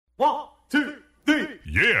1, 2, 3.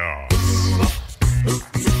 Yeah!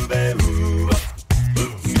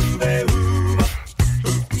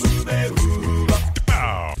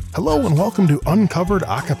 Hello and welcome to Uncovered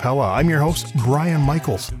Acapella. I'm your host, Brian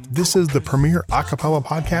Michaels. This is the premier acapella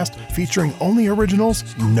podcast featuring only originals,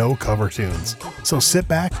 no cover tunes. So sit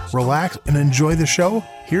back, relax, and enjoy the show.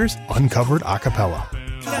 Here's Uncovered Acapella.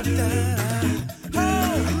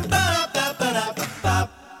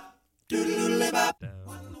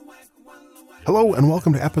 Hello and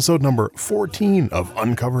welcome to episode number 14 of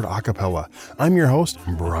Uncovered Acapella. I'm your host,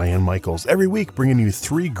 Brian Michaels. Every week bringing you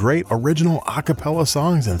 3 great original acapella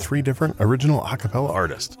songs and 3 different original acapella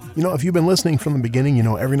artists. You know, if you've been listening from the beginning, you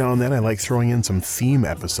know every now and then I like throwing in some theme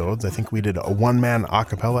episodes. I think we did a one-man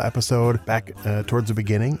acapella episode back towards the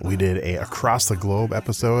beginning. We did a Across the Globe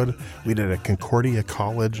episode. We did a Concordia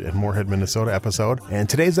College in Moorhead, Minnesota episode. And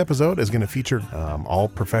today's episode is going to feature all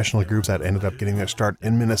professional groups that ended up getting their start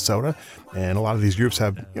in Minnesota. And a lot of these groups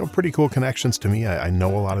have, pretty cool connections to me. I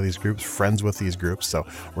know a lot of these groups, friends with these groups, so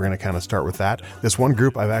we're going to kind of start with that. This one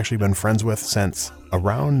group I've actually been friends with since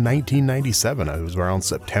around 1997. It was around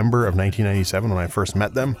September of 1997 when I first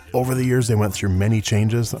met them. Over the years, they went through many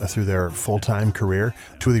changes through their full-time career.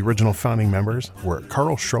 2 of the original founding members were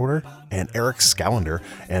Carl Schroeder and Eric Scallender,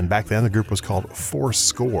 and back then the group was called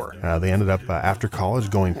Fourscore. They ended up, after college,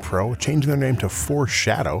 going pro, changing their name to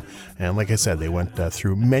Foreshadow, and like I said, they went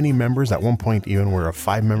through many members. At one point, even were a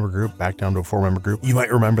 5-member group, back down to a 4-member group. You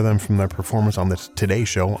might remember them from their performance on the Today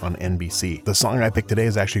Show on NBC. The song I picked today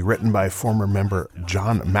is actually written by former member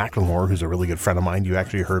John McLemore, who's a really good friend of mine. You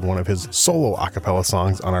actually heard one of his solo a cappella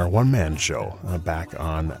songs on our one-man show back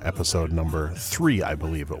on episode number 3, I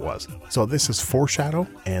believe it was. So this is Foreshadow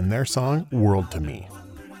and their song, World to Me.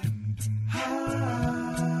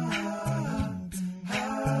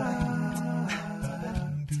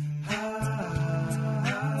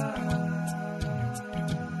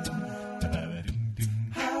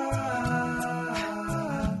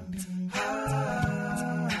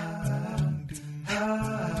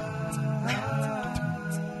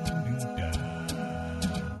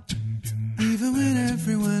 Even when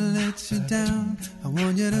everyone lets you down, I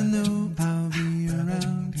want you to know I'll be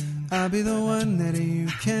around. I'll be the one that you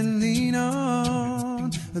can lean on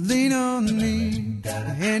me.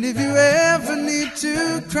 And if you ever need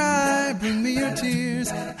to cry, bring me your tears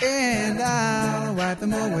and I'll wipe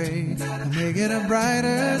them away and make it a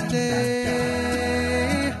brighter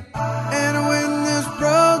day. And when this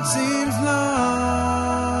road seems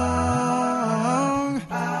long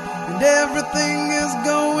and everything is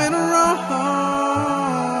going wrong,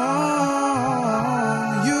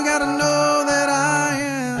 you gotta know that I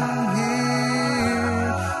am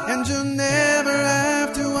here, and you'll never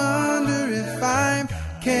have to wonder if I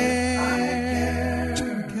care,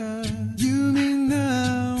 'cause you mean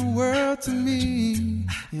the world to me,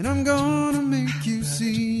 and I'm gonna make you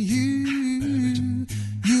see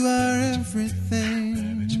you are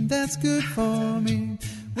everything that's good for me.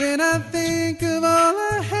 When I think of all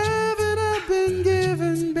I have and I've been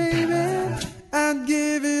given, baby, I'd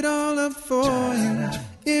give it all up for you.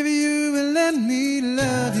 If you will let me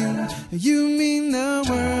love you, you mean the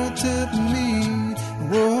world to me.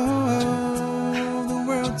 Whoa, the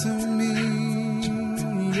world to me,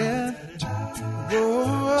 yeah.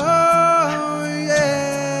 Whoa,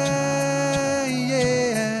 yeah,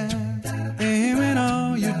 yeah. And when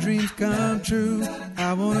all your dreams come true,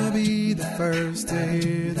 I wanna be the first to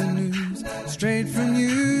hear the news straight from you.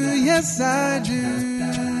 Yes, I do.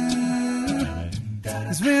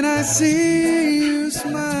 'Cause when I see you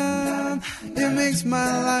smile, it makes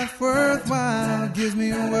my life worthwhile. Gives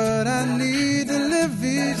me what I need to live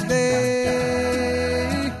each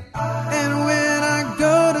day. And when I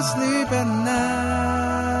go to sleep at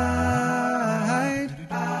night,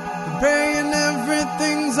 I'm praying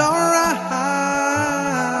everything's alright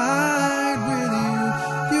with you.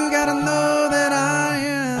 You gotta know that I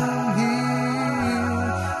am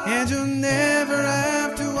here, and you'll never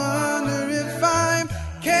have to wonder if I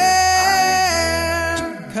care,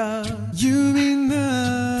 'cause you mean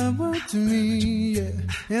the world to me, yeah.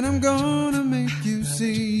 And I'm gonna make you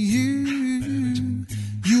see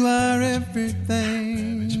you are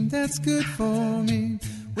everything that's good for me.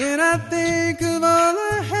 When I think of all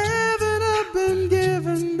I have and I've been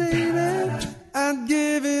given, baby, I'd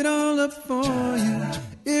give it all up for you.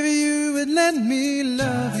 If you would let me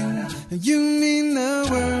love you, you mean the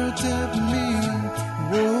world to me.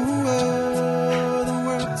 Whoa, whoa, the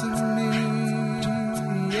world to me,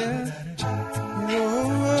 yeah. Whoa,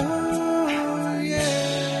 yeah.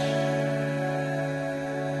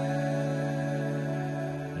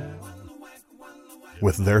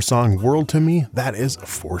 with their song World to Me, that is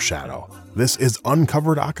Foreshadow. This is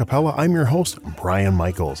Uncovered Acapella. I'm your host, Brian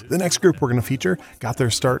Michaels. The next group we're going to feature got their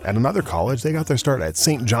start at another college. They got their start at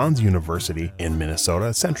St. John's University in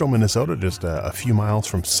Minnesota, central Minnesota, just a few miles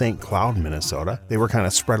from St. Cloud, Minnesota. They were kind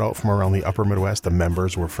of spread out from around the upper Midwest. The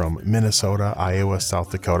members were from Minnesota, Iowa, South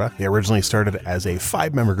Dakota. They originally started as a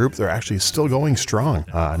 5-member group. They're actually still going strong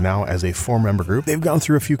now as a 4-member group. They've gone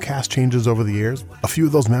through a few cast changes over the years. A few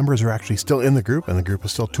of those members are actually still in the group, and the group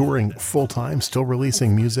is still touring full-time, still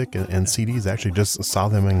releasing music and CDs. Actually just saw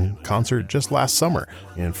them in concert just last summer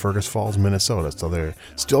in Fergus Falls, Minnesota. So they're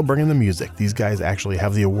still bringing the music. These guys actually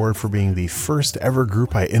have the award for being the first ever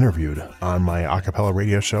group I interviewed on my acapella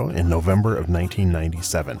radio show in November of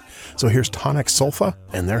 1997. So here's Tonic Sulfa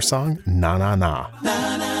and their song Na Na Na.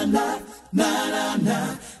 Na na na na na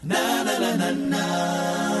na na na na na na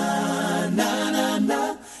na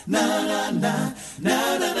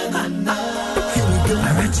na na na na. I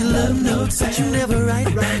write your love notes that you never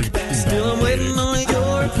write back. Still I'm waiting on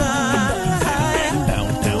your reply.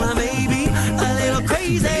 I may be a little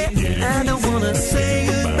crazy. I don't wanna say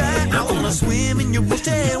goodbye. I wanna swim in your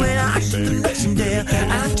ocean when I shoot the next day.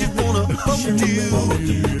 I just wanna hold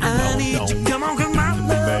you. I need you, come on,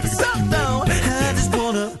 love. So no, I just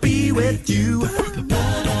wanna be with you.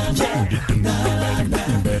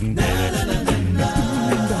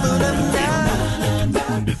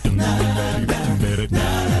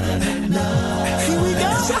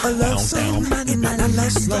 A love song, my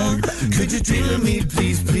love song. Could you dream me,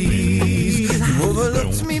 please, please? You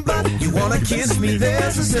overlooked me, but you wanna kiss me.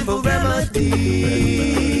 There's a simple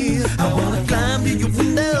remedy. I wanna climb to your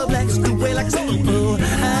window, blast away like snow.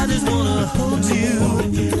 I just wanna hold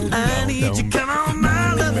you. I need you, come on,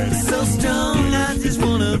 my love is so strong. I just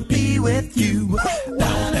wanna be with you. Come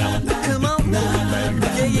on, yeah,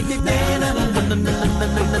 yeah, yeah, na na na na na na na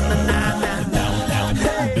na.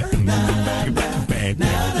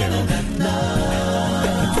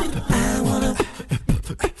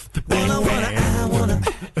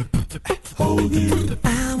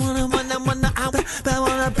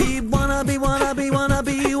 Wanna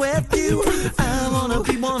be with you. I wanna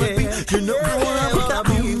be, you know I wanna be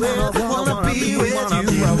with you.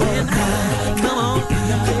 And I, come on,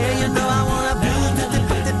 yeah, you know I wanna be.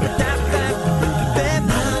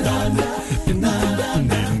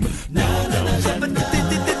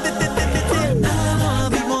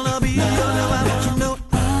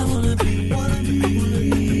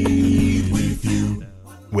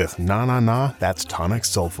 With Na Na Na, that's Tonic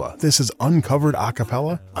Sulfa. This is Uncovered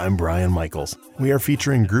Acapella. I'm Brian Michaels. We are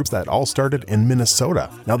featuring groups that all started in Minnesota.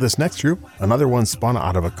 Now this next group, another one spun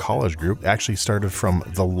out of a college group, actually started from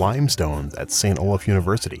the Limestones at St. Olaf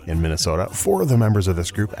University in Minnesota. 4 of the members of this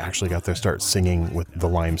group actually got their start singing with the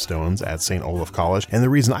Limestones at St. Olaf College. And the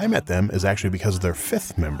reason I met them is actually because of their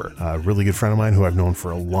 5th member. A really good friend of mine who I've known for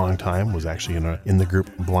a long time was actually in the group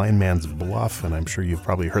Blind Man's Bluff, and I'm sure you've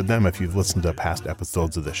probably heard them if you've listened to past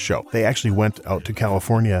episodes of the show. They actually went out to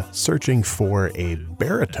California searching for a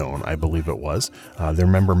baritone, I believe it was. Their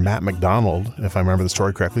member Matt McDonald, if I remember the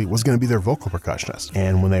story correctly, was going to be their vocal percussionist.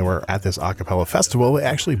 And when they were at this a cappella festival, they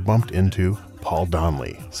actually bumped into Paul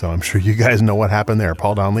Donnelly. So I'm sure you guys know what happened there.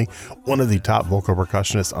 Paul Donnelly, one of the top vocal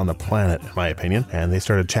percussionists on the planet, in my opinion. And they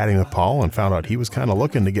started chatting with Paul and found out he was kind of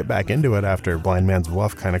looking to get back into it after Blind Man's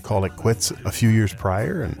Bluff kind of called it quits a few years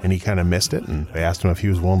prior, and he kind of missed it. And they asked him if he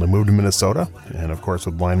was willing to move to Minnesota. And of course,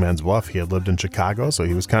 with Blind Man's Bluff, he had lived in Chicago, so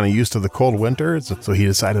he was kind of used to the cold winter. So he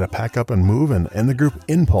decided to pack up and move, and the group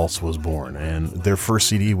Impulse was born. And their first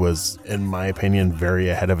CD was, in my opinion, very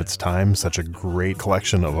ahead of its time. Such a great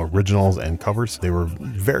collection of originals and covers. They were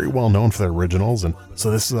very well known for their originals, and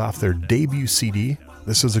so this is off their debut CD.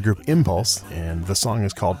 This is the group Impulse, and the song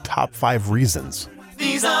is called Top 5 Reasons.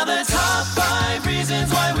 These are the top 5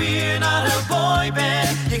 reasons why we're not a boy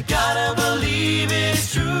band. You gotta believe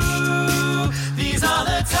it's true. These are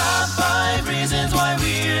the top 5 reasons why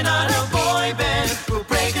we're not a boy band. We'll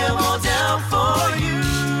break them all down for you.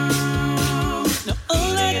 Now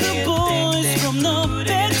unlike the boys from the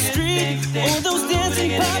back street, all those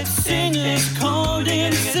dancing pop singers called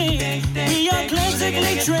in sick, we are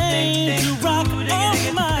classically trained to rock all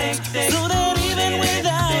mics, so that even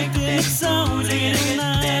without them it sounds really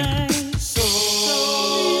nice.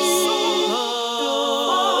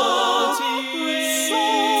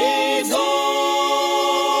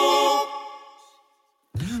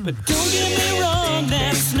 But don't get me wrong,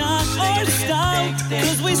 that's not our style,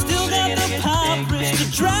 cause we still got the pop rich to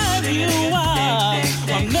drive you wild.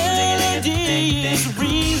 Our melody is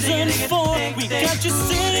reason for, we got you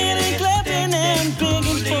singing and clapping and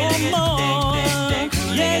begging for more.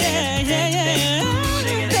 Yeah, yeah, yeah,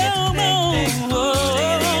 yeah. Come on.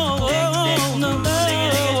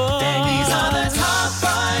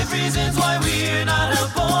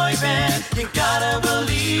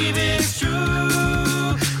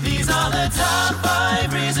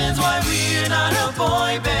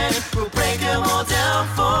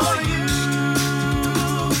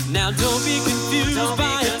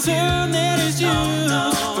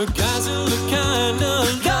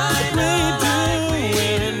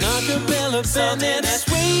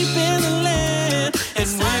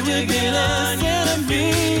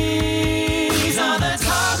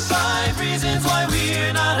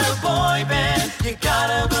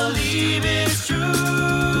 believe it's true.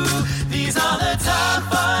 These are the top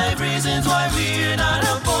 5 reasons why we're not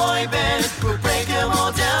a boy band. We'll break them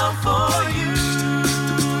all down for you.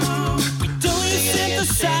 We don't use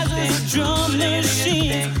synthesizers or drum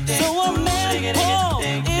machines, so our man Paul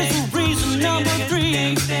is reason number 3.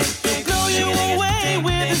 He'll blow you away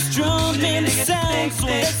with his drumming sound. So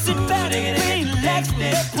let's sit back and relax,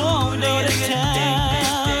 let Paul know the time.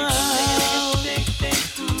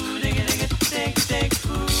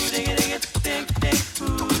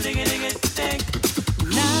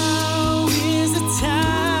 Now is the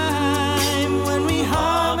time when we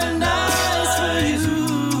harmonize for you.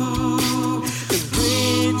 The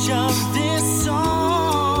bridge of this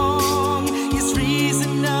song is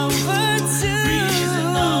reason number 2.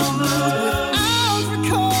 Without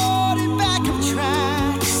recorded backup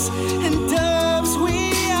tracks and dubs, we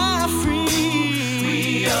are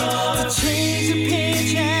free to change the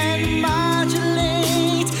pitch and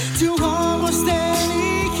modulate to almost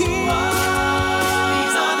any key.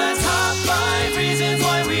 These are the top 5 reasons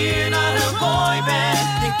why we're not a boy band.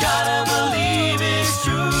 You gotta believe it's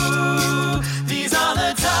true. These are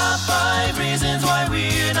the top 5 reasons why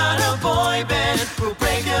we're not a boy band. We'll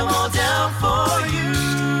break them all down for you.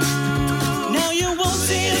 Now you won't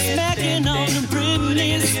see us smacking on the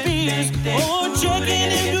Britney Spears or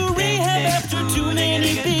checking into rehab after too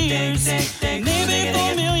many beers. Maybe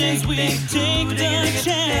for millions we take the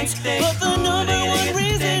chance, but the number 1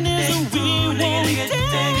 reason is we won't dance.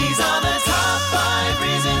 These are the top 5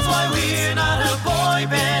 reasons why we're not a boy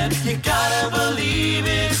band. You gotta believe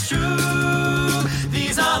it's true.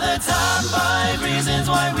 These are the top 5 reasons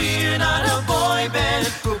why we're not a boy band.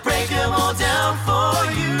 We'll break them all down for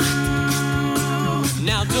you.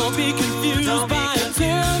 Now don't be confused by a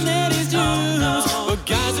term that is used for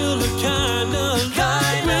guys who look kinda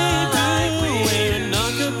like we do. We're an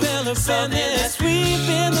acapella band that's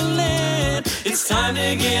sweeping the land. It's time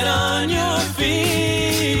to get on your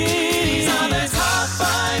feet. These are the top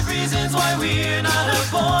 5 reasons why we're not a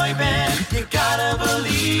boy band. You gotta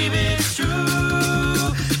believe it's true.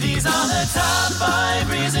 These are the top 5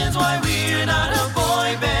 reasons why we're not a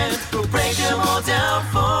boy band. We'll break them all down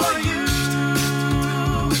for you.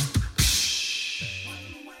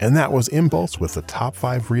 And that was Impulse with the top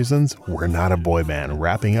 5 reasons we're not a boy band,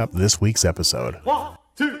 wrapping up this week's episode. 1,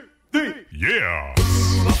 2, 3. Yeah!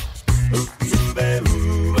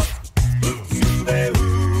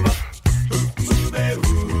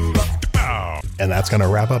 And that's going to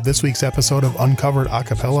wrap up this week's episode of Uncovered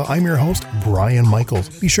Acapella. I'm your host, Brian Michaels.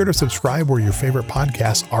 Be sure to subscribe where your favorite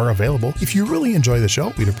podcasts are available. If you really enjoy the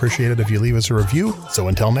show, we'd appreciate it if you leave us a review. So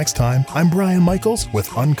until next time, I'm Brian Michaels with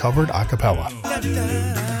Uncovered Acapella.